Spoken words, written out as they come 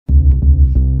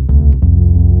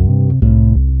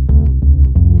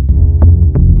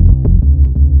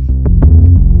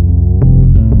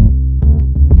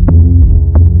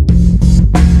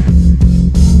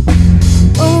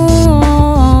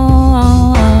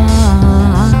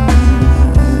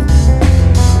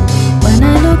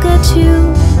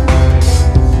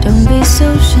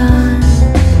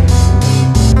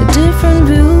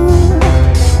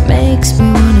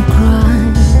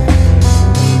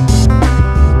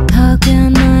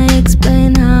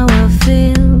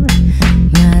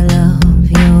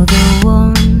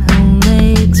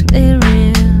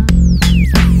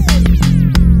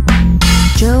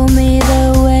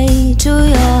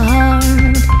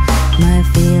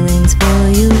feelings for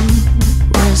you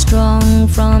were strong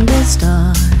from the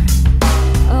start.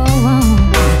 Oh,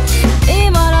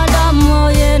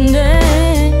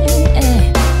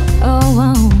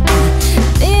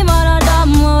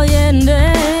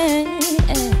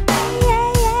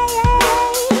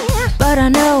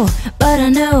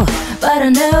 but I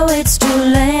know it's too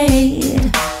late.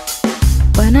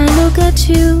 When I look at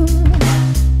you,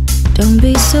 don't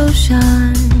be so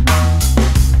shy.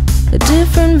 A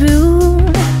different view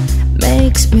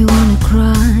makes me wanna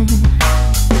cry.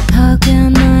 How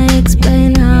can I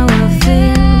explain how I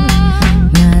feel?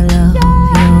 My love,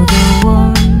 you're the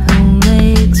one who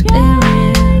makes me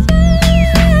real.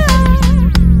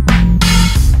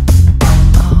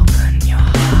 Open your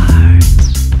heart.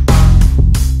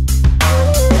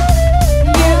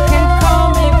 You can call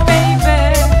me baby.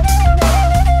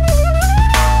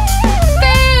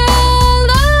 Feel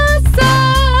the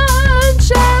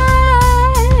sunshine.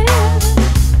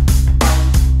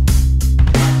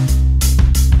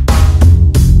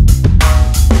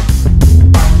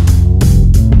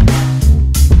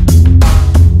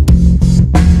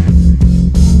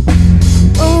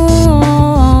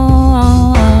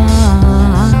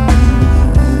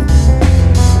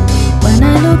 When I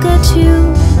look at you,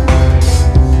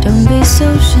 don't be so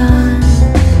shy.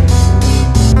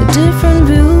 A different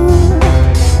view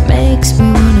makes me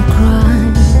wanna cry.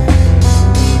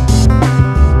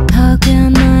 How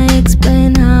can I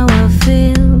explain how I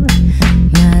feel?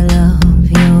 My love,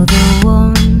 you're the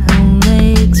one who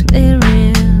makes me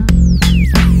real.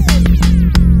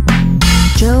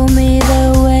 Show me the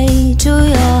way to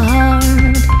your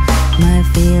heart. My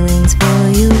feelings for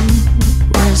you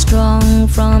were strong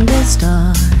from the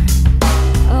start.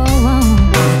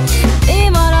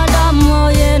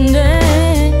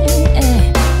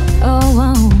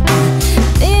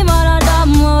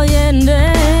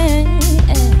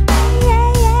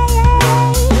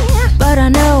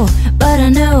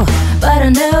 But I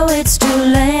know it's too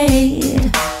late.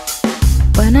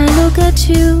 When I look at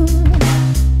you,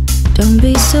 don't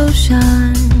be so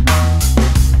shy.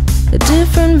 A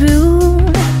different view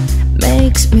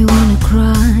makes me wanna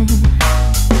cry.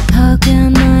 How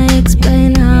can I explain?